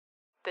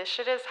This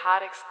shit is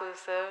hot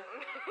exclusive.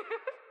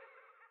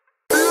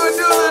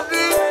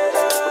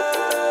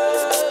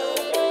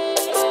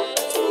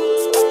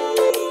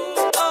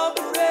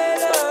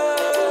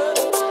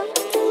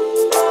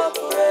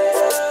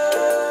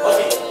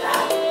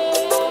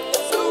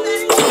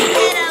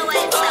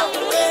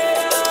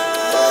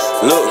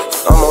 Look,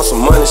 I'm on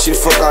some money shit,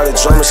 fuck all that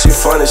drama shit,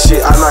 funny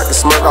shit, I knock a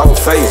smirk off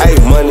her face. Ayy,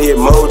 money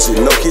emoji,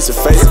 no kiss her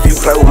face. If he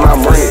play with my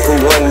money,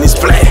 put one in his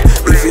play.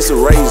 If it's a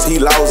raise,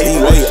 he lost, he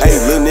late. Ayy,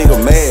 little nigga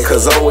mad,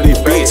 cause I'm with his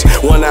bitch.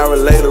 1 hour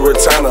later,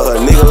 return to her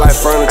nigga like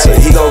furniture,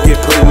 he gon'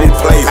 get put in his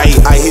place. Ayy,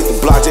 I hit the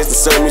block just to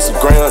serve me some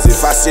grams. If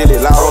I sell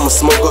it loud, I'ma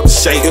smoke up the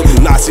shake. If the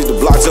Nazi the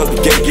block, jump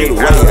the gate, get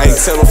away. Ayy,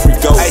 tell him free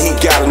go. Ayy, he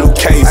got a new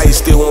case. Ayy,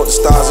 still want the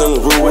stars on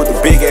the roof with the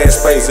big ass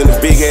space and the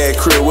big ass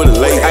crib with a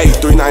lake. Ayy,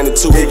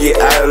 392, he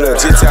get out of there,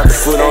 just tap the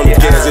foot on the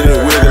gas, it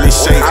didn't wiggly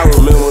shake. I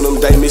remember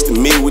them days, Mr.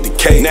 Me with the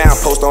cake. Now I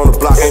post on the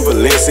block, ain't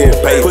Valencia and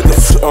Bay. Put the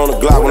foot on the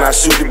Glock when I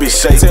shoot, it be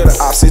shake. Tell the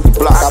ops hit the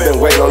block, I been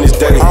waiting on this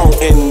day. I don't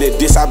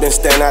internet this, I been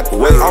standing out the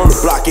way. On the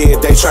block every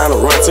day, trying to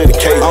run to the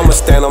cave. I'ma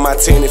stand on my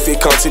 10 if it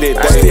come to that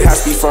day. Still high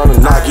speed from the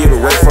knock, get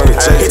away from the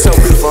J. He told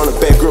me from the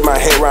back, grip my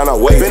head round her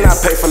waist. Been not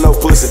pay for no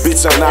pussy,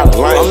 bitch, I'm not a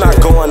lame. I'm not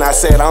going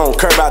outside, I don't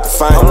care about the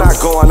fame. I'm not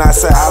going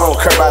outside, I don't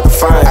care about the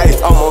fame. Ayy,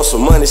 I'm on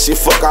some money shit,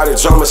 fuck all that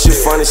drama shit,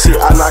 funny shit,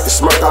 I knock a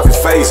smirk off your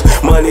face.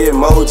 Money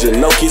emoji,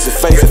 no kiss your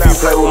face. If you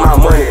play with my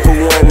money, put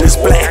one in this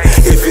black.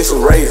 If it's a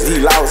raise, he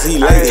lost, he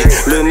late.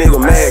 Little nigga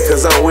mad,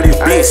 cause I'm with his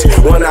bitch.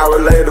 1 hour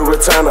later,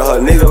 return to her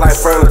nigga like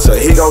furniture,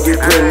 he gon' get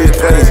put in this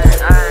place.